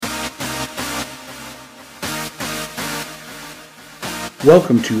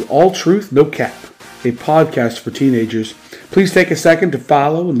Welcome to All Truth, No Cap, a podcast for teenagers. Please take a second to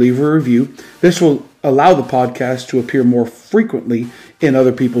follow and leave a review. This will allow the podcast to appear more frequently in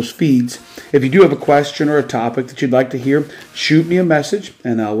other people's feeds. If you do have a question or a topic that you'd like to hear, shoot me a message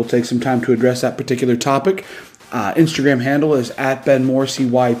and we'll take some time to address that particular topic. Instagram handle is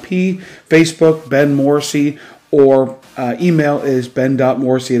 @BenMorrisseyYP, Facebook Ben Morrissey, or email is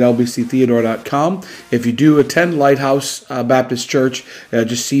ben.morrissey@lbctheodore.com. If you do attend Lighthouse Baptist Church,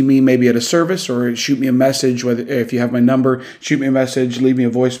 just see me maybe at a service or shoot me a message. Whether if you have my number, shoot me a message, leave me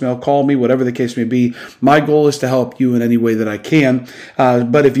a voicemail, call me, whatever the case may be. My goal is to help you in any way that I can.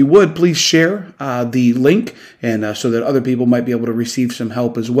 But if you would, please share the link and so that other people might be able to receive some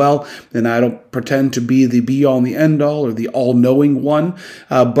help as well. And I don't pretend to be the be-all and the end-all or the all-knowing one,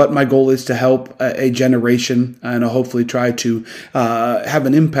 but my goal is to help a generation and hopefully try to have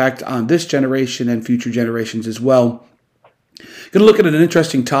an impact on this generation and future generations as well. Going to look at an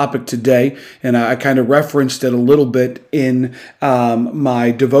interesting topic today, and I kind of referenced it a little bit in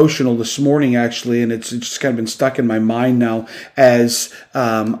my devotional this morning, actually, and it's just kind of been stuck in my mind now as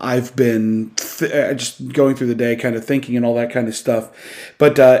I've been just going through the day, kind of thinking and all that kind of stuff.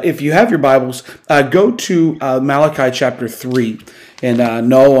 But if you have your Bibles, go to Malachi chapter 3. And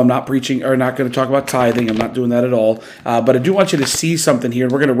no, I'm not preaching or not going to talk about tithing. I'm not doing that at all. But I do want you to see something here.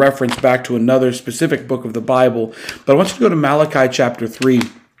 We're going to reference back to another specific book of the Bible. But I want you to go to Malachi chapter 3.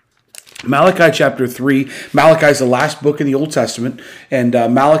 Malachi chapter 3. Malachi is the last book in the Old Testament, and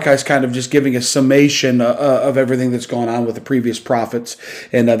Malachi is kind of just giving a summation of everything that's gone on with the previous prophets.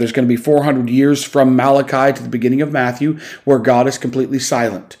 And there's going to be 400 years from Malachi to the beginning of Matthew where God is completely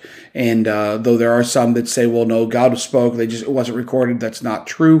silent. And though there are some that say, well, no, God spoke, it wasn't recorded. That's not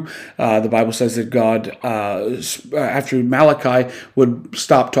true. The Bible says that God, after Malachi, would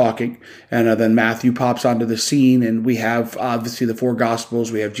stop talking. And then Matthew pops onto the scene, and we have, obviously, the four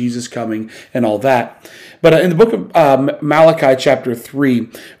Gospels. We have Jesus coming and all that. But in the book of Malachi chapter 3,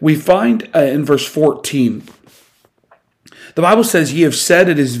 we find in verse 14, the Bible says, "Ye have said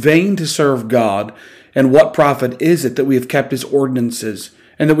it is vain to serve God, and what profit is it that we have kept his ordinances,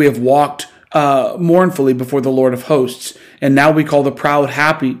 and that we have walked mournfully before the Lord of hosts? And now we call the proud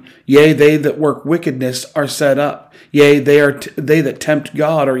happy. Yea, they that work wickedness are set up. Yea, they that tempt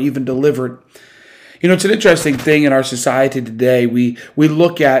God are even delivered." You know, it's an interesting thing in our society today. We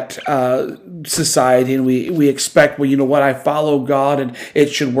look at society and we expect, well, you know what, I follow God and it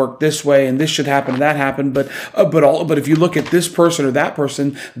should work this way and this should happen and that happen. But if you look at this person or that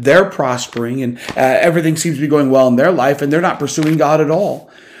person, they're prospering and everything seems to be going well in their life and they're not pursuing God at all.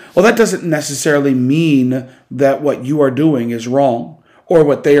 Well, that doesn't necessarily mean that what you are doing is wrong or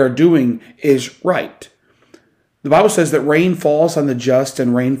what they are doing is right. The Bible says that rain falls on the just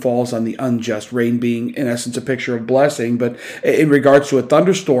and rain falls on the unjust. Rain being, in essence, a picture of blessing. But in regards to a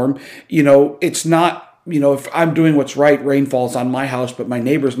thunderstorm, you know, it's not, you know, if I'm doing what's right, rain falls on my house, but my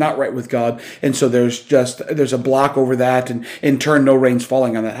neighbor's not right with God. And so there's a block over that. And in turn, no rain's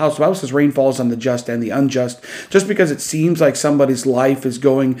falling on that house. The Bible says rain falls on the just and the unjust. Just because it seems like somebody's life is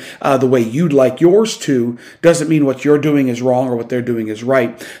going the way you'd like yours to, doesn't mean what you're doing is wrong or what they're doing is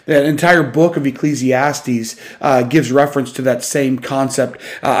right. The entire book of Ecclesiastes gives reference to that same concept.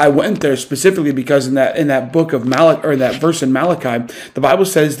 I went there specifically because in that book of Malachi, or in that verse in Malachi, the Bible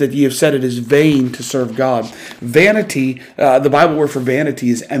says that ye have said it is vain to serve God. Vanity, the Bible word for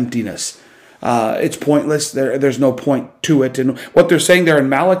vanity is emptiness. It's pointless. There's no point to it. And what they're saying there in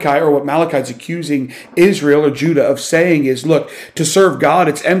Malachi, or what Malachi's accusing Israel or Judah of saying is, look, to serve God,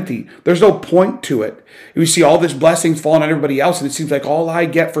 it's empty. There's no point to it. We see all this blessings falling on everybody else, and it seems like all I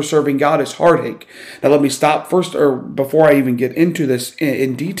get for serving God is heartache. Now let me stop first, or before I even get into this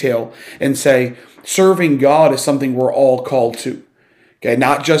in detail, and say serving God is something we're all called to. Okay,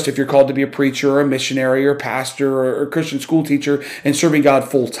 not just if you're called to be a preacher or a missionary or a pastor or a Christian school teacher and serving God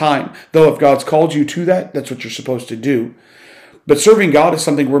full time. Though if God's called you to that, that's what you're supposed to do. But serving God is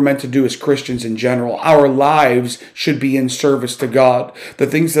something we're meant to do as Christians in general. Our lives should be in service to God. The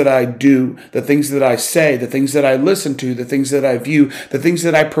things that I do, the things that I say, the things that I listen to, the things that I view, the things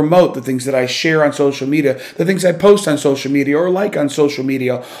that I promote, the things that I share on social media, the things I post on social media or like on social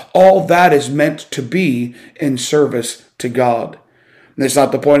media, all that is meant to be in service to God. And it's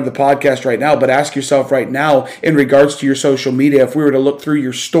not the point of the podcast right now, but ask yourself right now in regards to your social media, if we were to look through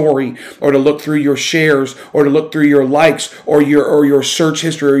your story or to look through your shares or to look through your likes or your search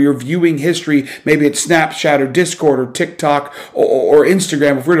history or your viewing history, maybe it's Snapchat or Discord or TikTok or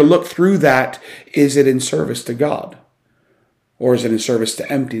Instagram, if we were to look through that, is it in service to God? Or is it in service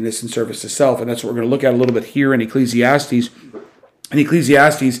to emptiness and service to self? And that's what we're going to look at a little bit here in Ecclesiastes. In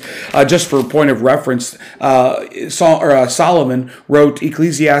Ecclesiastes, just for a point of reference, Solomon wrote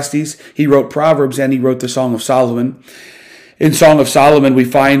Ecclesiastes, he wrote Proverbs, and he wrote the Song of Solomon. In Song of Solomon, we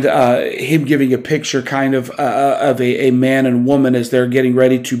find him giving a picture kind of a man and woman as they're getting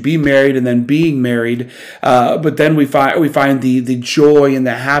ready to be married and then being married. But then we find the joy and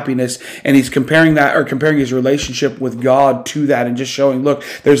the happiness, and he's comparing his relationship with God to that, and just showing, look,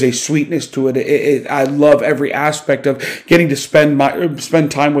 there's a sweetness to it. I love every aspect of getting to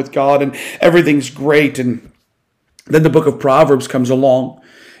spend time with God, and everything's great. And then the book of Proverbs comes along.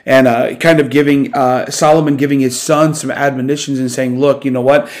 And kind of giving Solomon giving his son some admonitions and saying, look, you know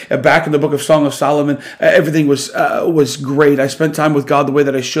what? Back in the book of Song of Solomon, everything was great. I spent time with God the way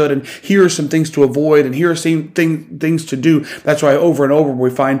that I should, and here are some things to avoid, and here are some things to do. That's why over and over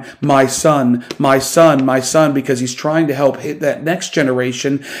we find my son, my son, my son, because he's trying to help that next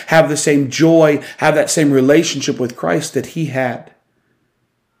generation have the same joy, have that same relationship with Christ that he had.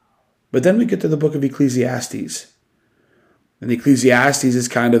 But then we get to the book of Ecclesiastes. And Ecclesiastes is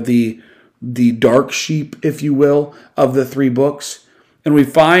kind of the dark sheep, if you will, of the three books. And we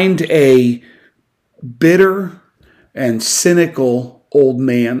find a bitter and cynical old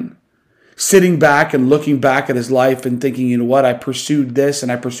man sitting back and looking back at his life and thinking, you know what, I pursued this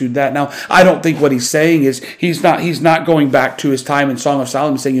and I pursued that. Now, I don't think what he's saying is he's not going back to his time in Song of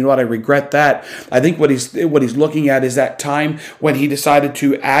Solomon saying, you know what, I regret that. I think what he's looking at is that time when he decided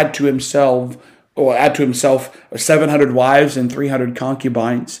to add to himself 700 wives and 300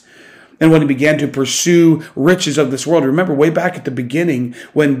 concubines. And when he began to pursue riches of this world, remember way back at the beginning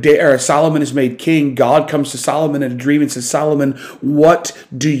when Solomon is made king, God comes to Solomon in a dream and says, Solomon, what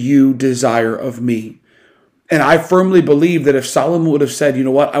do you desire of me? And I firmly believe that if Solomon would have said, you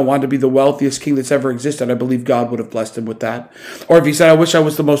know what, I want to be the wealthiest king that's ever existed, I believe God would have blessed him with that. Or if he said, I wish I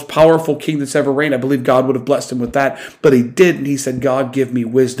was the most powerful king that's ever reigned, I believe God would have blessed him with that. But he didn't. He said, God, give me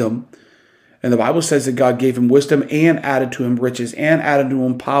wisdom. And the Bible says that God gave him wisdom and added to him riches and added to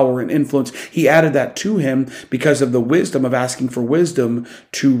him power and influence. He added that to him because of the wisdom of asking for wisdom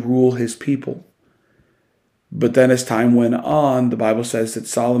to rule his people. But then as time went on, the Bible says that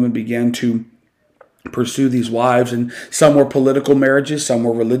Solomon began to pursue these wives, and some were political marriages, some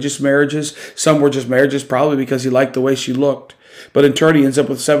were religious marriages, some were just marriages probably because he liked the way she looked. But in turn, he ends up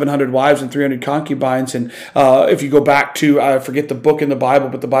with 700 wives and 300 concubines. And if you go back to, I forget the book in the Bible,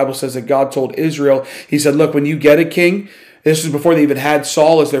 but the Bible says that God told Israel, he said, look, when you get a king, this is before they even had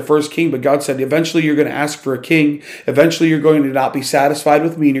Saul as their first king, but God said, eventually you're going to ask for a king. Eventually you're going to not be satisfied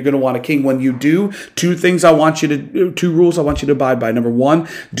with me, and you're going to want a king. When you do, two rules I want you to abide by. Number one,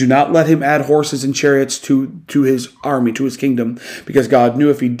 do not let him add horses and chariots to his army, to his kingdom, because God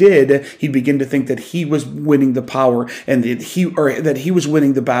knew if he did, he'd begin to think that he was winning the power, and that he was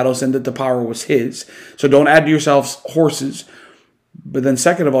winning the battles, and that the power was his. So don't add to yourselves horses. But then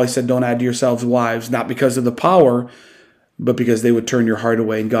second of all, he said, don't add to yourselves wives, not because of the power, but because they would turn your heart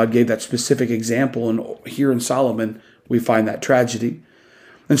away. And God gave that specific example. And here in Solomon, we find that tragedy.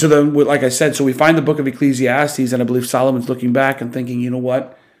 And so then, like I said, so we find the book of Ecclesiastes, and I believe Solomon's looking back and thinking, you know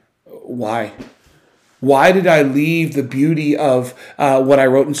what? Why? Why did I leave the beauty of what I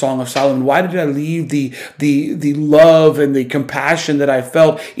wrote in Song of Solomon? Why did I leave the love and the compassion that I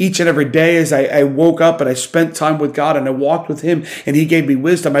felt each and every day as I woke up and I spent time with God and I walked with him and he gave me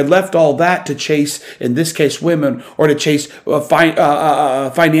wisdom? I left all that to chase, in this case, women, or to chase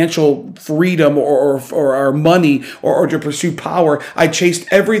financial freedom or money or to pursue power. I chased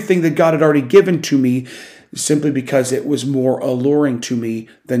everything that God had already given to me simply because it was more alluring to me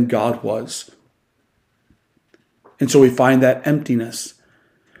than God was. And so we find that emptiness.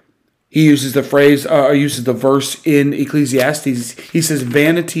 He uses the phrase, uses the verse in Ecclesiastes. He says,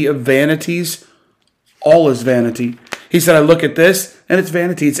 vanity of vanities, all is vanity. He said, I look at this and it's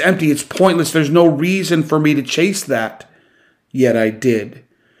vanity. It's empty. It's pointless. There's no reason for me to chase that. Yet I did.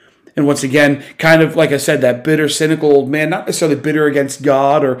 And once again, kind of like I said, that bitter, cynical old man, not necessarily bitter against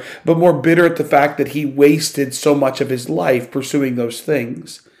God, but more bitter at the fact that he wasted so much of his life pursuing those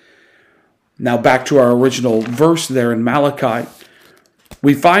things. Now back to our original verse there in Malachi,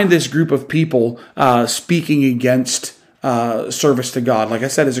 we find this group of people speaking against service to God. Like I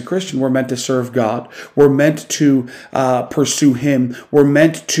said, as a Christian, we're meant to serve God. We're meant to pursue him. We're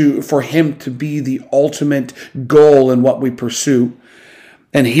meant for him to be the ultimate goal in what we pursue.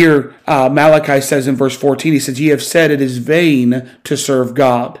 And here Malachi says in verse 14, he says, ye have said it is vain to serve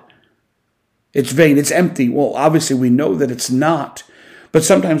God. It's vain. It's empty. Well, obviously we know that it's not. But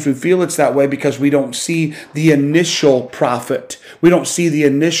sometimes we feel it's that way because we don't see the initial profit. We don't see the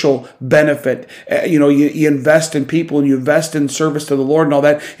initial benefit. You invest in people and you invest in service to the Lord and all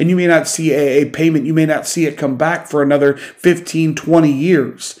that, and you may not see a payment. You may not see it come back for another 15, 20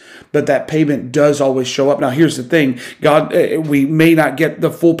 years. But that payment does always show up. Now, here's the thing. God, we may not get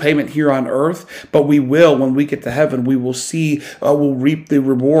the full payment here on earth, but we will. When we get to heaven, we will see, we'll reap the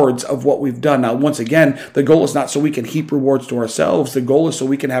rewards of what we've done. Now, once again, the goal is not so we can heap rewards to ourselves. The goal is so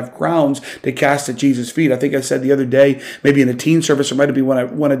we can have crowns to cast at Jesus' feet. I think I said the other day, maybe in a teen service, or might have been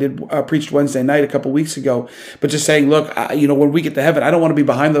when I did preached Wednesday night a couple weeks ago, but just saying, look, when we get to heaven, I don't want to be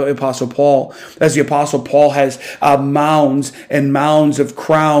behind the Apostle Paul. As the Apostle Paul has mounds and mounds of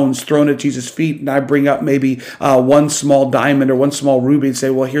crowns thrown at Jesus' feet, and I bring up maybe one small diamond or one small ruby and say,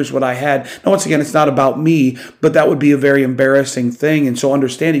 well, here's what I had. Now, once again, it's not about me, but that would be a very embarrassing thing. And so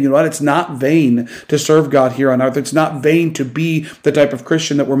understanding, it's not vain to serve God here on earth. It's not vain to be the type of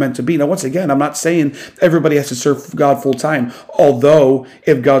Christian that we're meant to be. Now, once again, I'm not saying everybody has to serve God full time, although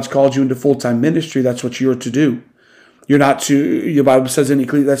if God's called you into full-time ministry, that's what you're to do. You're not to, the Bible says in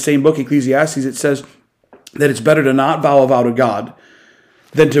that same book, Ecclesiastes, it says that it's better to not vow a vow to God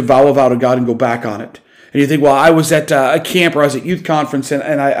than to vow a vow to God and go back on it. And you think, well, I was at a camp or I was at youth conference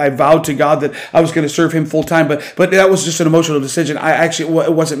and I vowed to God that I was going to serve him full time, but that was just an emotional decision. It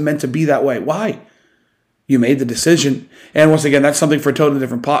wasn't meant to be that way. Why? You made the decision. And once again, that's something for a totally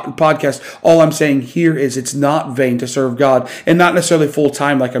different podcast. All I'm saying here is it's not vain to serve God, and not necessarily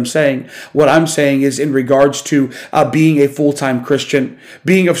full-time like I'm saying. What I'm saying is in regards to being a full-time Christian,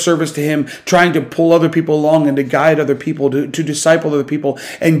 being of service to him, trying to pull other people along and to guide other people, to disciple other people,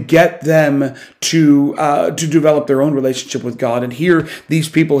 and get them to develop their own relationship with God. And here, these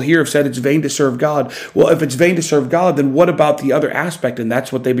people here have said it's vain to serve God. Well, if it's vain to serve God, then what about the other aspect? And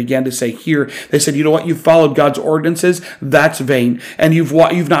that's what they began to say here. They said, you know what, you followed God's ordinances, that's vain. And you've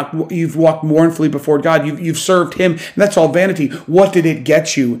walked mournfully before God. You've served him, and that's all vanity. What did it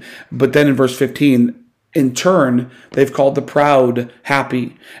get you? But then in verse 15, in turn, they've called the proud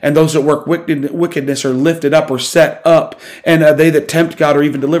happy, and those that work wickedness are lifted up or set up, and they that tempt God are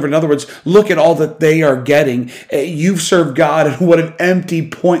even delivered. In other words, look at all that they are getting. You've served God, and what an empty,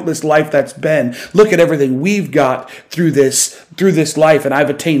 pointless life that's been. Look at everything we've got through this life, and I've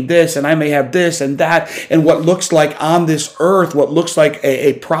attained this, and I may have this and that, and what looks like on this earth, what looks like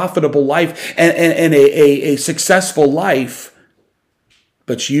a profitable life and a successful life.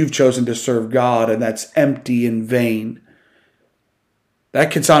 But you've chosen to serve God, and that's empty and vain. That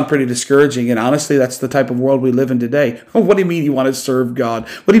can sound pretty discouraging, and honestly, that's the type of world we live in today. What do you mean you want to serve God?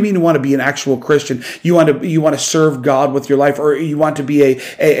 What do you mean you want to be an actual Christian? You want to serve God with your life, or you want to be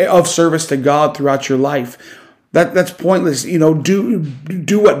of service to God throughout your life? That's pointless.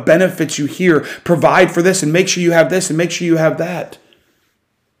 Do what benefits you here. Provide for this, and make sure you have this, and make sure you have that.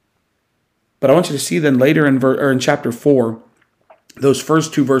 But I want you to see then later in chapter 4. Those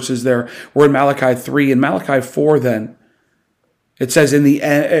first two verses there were in Malachi 3. In Malachi 4 then, it says in the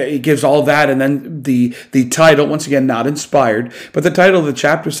end, it gives all that, and then the title, once again, not inspired, but the title of the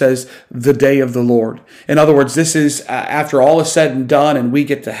chapter says, The Day of the Lord. In other words, this is after all is said and done and we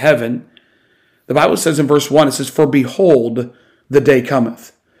get to heaven. The Bible says in verse 1, it says, For behold, the day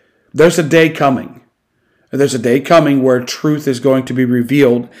cometh. There's a day coming. There's a day coming where truth is going to be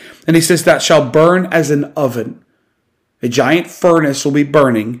revealed. And he says, That shall burn as an oven. A giant furnace will be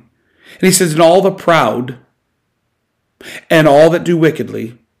burning. And he says, And all the proud and all that do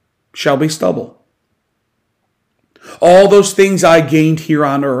wickedly shall be stubble. All those things I gained here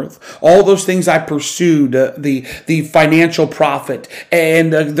on earth, all those things I pursued, the financial profit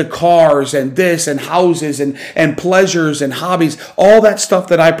and the cars and this and houses and pleasures and hobbies, all that stuff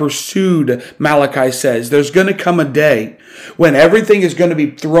that I pursued, Malachi says, there's going to come a day when everything is going to be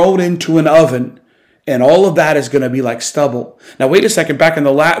thrown into an oven. And all of that is going to be like stubble. Now, wait a second. Back in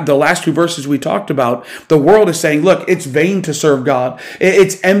the last two verses we talked about, the world is saying, look, it's vain to serve God.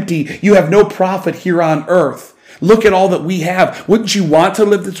 It's empty. You have no profit here on earth. Look at all that we have. Wouldn't you want to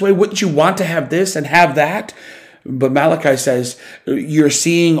live this way? Wouldn't you want to have this and have that? But Malachi says, you're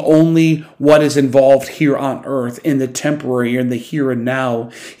seeing only what is involved here on earth, in the temporary, in the here and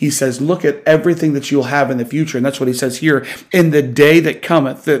now. He says, look at everything that you'll have in the future. And that's what he says here. In the day that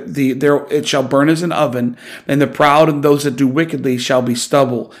cometh, it shall burn as an oven, and the proud and those that do wickedly shall be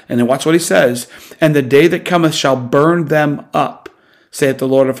stubble. And then watch what he says. And the day that cometh shall burn them up, saith the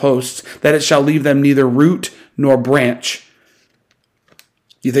Lord of hosts, that it shall leave them neither root nor branch.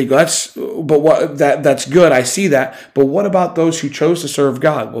 You think, that's good, I see that. But what about those who chose to serve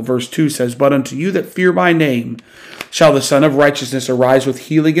God? Well, verse 2 says, But unto you that fear my name, shall the Son of Righteousness arise with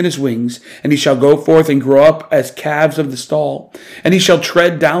healing in his wings, and he shall go forth and grow up as calves of the stall. And he shall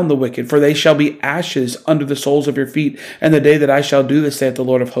tread down the wicked, for they shall be ashes under the soles of your feet. And the day that I shall do this, saith the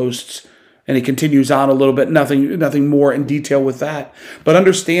Lord of hosts. And he continues on a little bit, nothing more in detail with that. But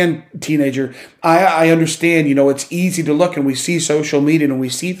understand, teenager, I understand, it's easy to look and we see social media and we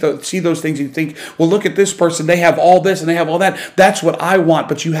see those things and you think, well, look at this person. They have all this and they have all that. That's what I want.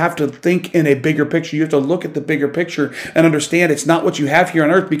 But you have to think in a bigger picture. You have to look at the bigger picture and understand it's not what you have here on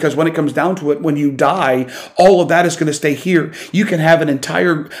earth, because when it comes down to it, when you die, all of that is going to stay here. You can have an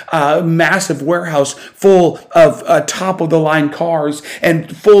entire massive warehouse full of top-of-the-line cars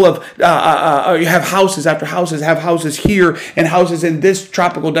and full of you have houses after houses, have houses here and houses in this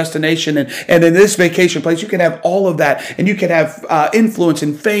tropical destination and in this vacation place. You can have all of that, and you can have influence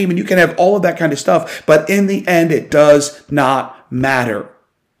and fame, and you can have all of that kind of stuff. But in the end, it does not matter.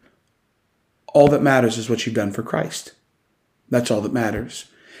 All that matters is what you've done for Christ. That's all that matters.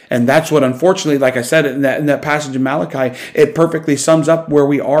 And that's what, unfortunately, like I said in that passage in Malachi, it perfectly sums up where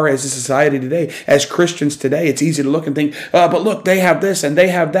we are as a society today, as Christians today. It's easy to look and think, but look, they have this and they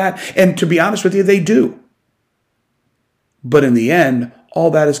have that. And to be honest with you, they do. But in the end, all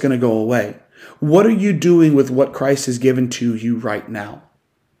that is going to go away. What are you doing with what Christ has given to you right now?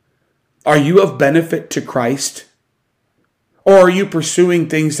 Are you of benefit to Christ? Or are you pursuing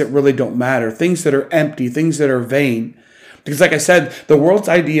things that really don't matter, things that are empty, things that are vain? Because like I said, the world's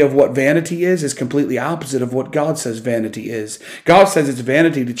idea of what vanity is completely opposite of what God says vanity is. God says it's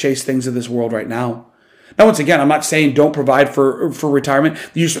vanity to chase things of this world right now. Now, once again, I'm not saying don't provide for retirement.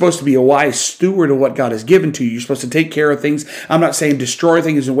 You're supposed to be a wise steward of what God has given to you. You're supposed to take care of things. I'm not saying destroy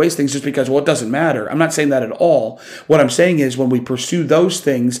things and waste things just because, well, it doesn't matter. I'm not saying that at all. What I'm saying is when we pursue those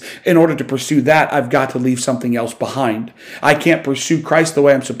things, in order to pursue that, I've got to leave something else behind. I can't pursue Christ the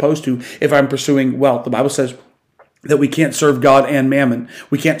way I'm supposed to if I'm pursuing wealth. The Bible says that we can't serve God and mammon.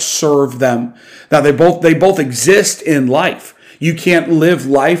 We can't serve them. Now, they both exist in life. You can't live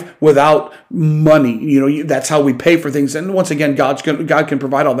life without money. That's how we pay for things. And once again, God can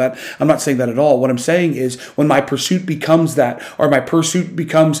provide all that. I'm not saying that at all. What I'm saying is when my pursuit becomes that, or my pursuit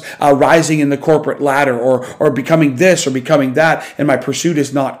becomes rising in the corporate ladder, or becoming this or becoming that, and my pursuit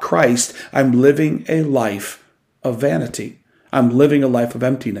is not Christ, I'm living a life of vanity. I'm living a life of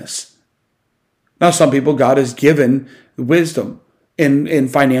emptiness. Now, some people, God has given wisdom in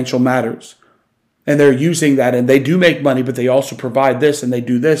financial matters. And they're using that, and they do make money, but they also provide this, and they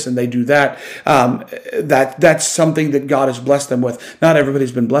do this, and they do that. That's something that God has blessed them with. Not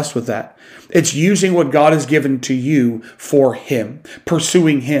everybody's been blessed with that. It's using what God has given to you for Him,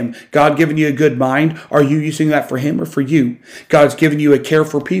 pursuing Him. God given you a good mind. Are you using that for Him or for you? God's given you a care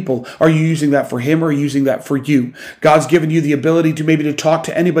for people. Are you using that for Him or are you using that for you? God's given you the ability to maybe to talk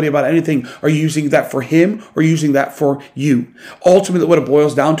to anybody about anything. Are you using that for Him or using that for you? Ultimately, what it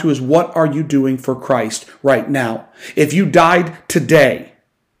boils down to is, what are you doing for Christ right now? If you died today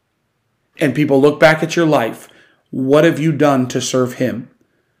and people look back at your life, what have you done to serve Him?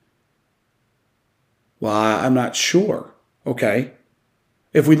 Well, I'm not sure. Okay.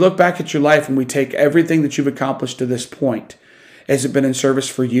 If we look back at your life and we take everything that you've accomplished to this point, has it been in service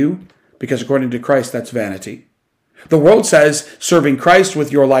for you? Because according to Christ, that's vanity. The world says serving Christ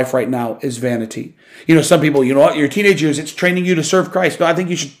with your life right now is vanity. Some people, your teenage years, it's training you to serve Christ. No, I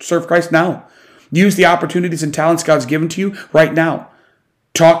think you should serve Christ now. Use the opportunities and talents God's given to you right now.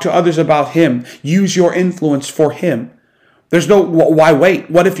 Talk to others about Him. Use your influence for Him. There's no, why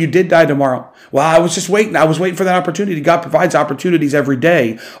wait? What if you did die tomorrow? Well, I was just waiting. I was waiting for that opportunity. God provides opportunities every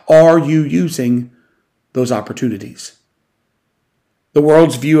day. Are you using those opportunities? The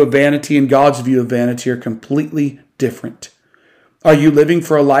world's view of vanity and God's view of vanity are completely different. Are you living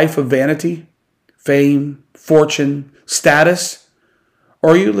for a life of vanity, fame, fortune, status?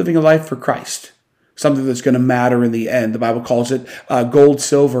 Or are you living a life for Christ? Something that's going to matter in the end. The Bible calls it gold,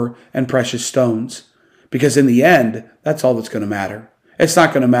 silver, and precious stones. Because in the end, that's all that's going to matter. It's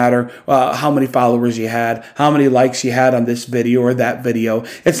not going to matter how many followers you had, how many likes you had on this video or that video.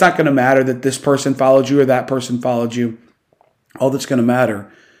 It's not going to matter that this person followed you or that person followed you. All that's going to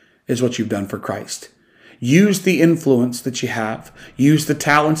matter is what you've done for Christ. Use the influence that you have. Use the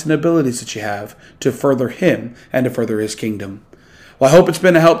talents and abilities that you have to further Him and to further His kingdom. Well, I hope it's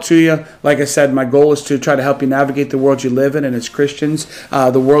been a help to you. Like I said, my goal is to try to help you navigate the world you live in. And as Christians,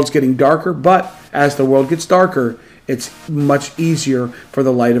 the world's getting darker. But as the world gets darker, it's much easier for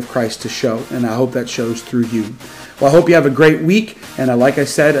the light of Christ to show. And I hope that shows through you. Well, I hope you have a great week. And like I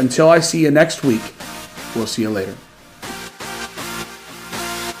said, until I see you next week, we'll see you later.